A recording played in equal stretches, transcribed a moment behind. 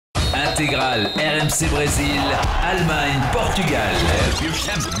Intégrale RMC Brésil, Allemagne, Portugal.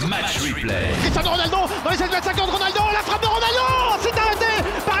 Match replay. Cristiano Ronaldo dans les 7,50 m, Ronaldo, la frappe de Ronaldo, c'est arrêté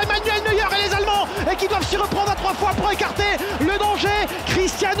par Emmanuel Neuer et les Allemands et qui doivent s'y reprendre à 3 fois pour écarter le danger.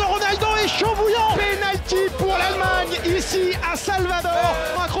 Cristiano Ronaldo est chaud bouillant. Penalty pour l'Allemagne ici à Salvador.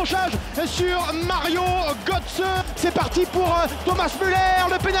 Accrochage sur Mario Götze. C'est parti pour Thomas Müller,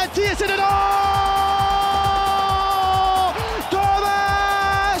 le penalty et c'est dedans.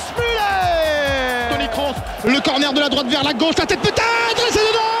 Le corner de la droite vers la gauche, la tête peut-être, et c'est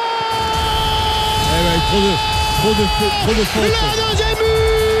dedans. Trop de fautes. Le deuxième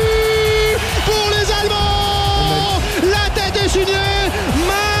but pour les Allemands. La tête est signée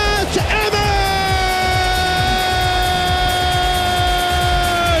Mats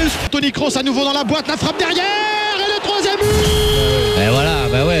Hummels. Toni Kroos à nouveau dans la boîte, la frappe derrière et le troisième but. Et voilà,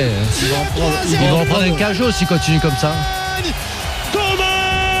 bah ouais, ils vont en prendre un cajot s'ils continuent comme ça.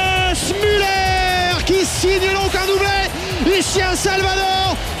 Thomas Müller qui signe donc un doublé ici à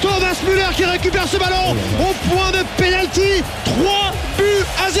Salvador. Thomas Müller qui récupère ce ballon au point de pénalty.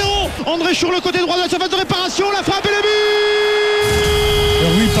 3-0. André sur le côté droit de la surface de réparation, la frappe et le but.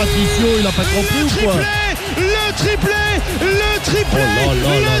 Alors oui, Patricio, il a pas trompé ou quoi? Le triplé. Oh là là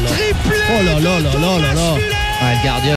là là. Le triplé. Oh là là là là là là. Ah, le gardien.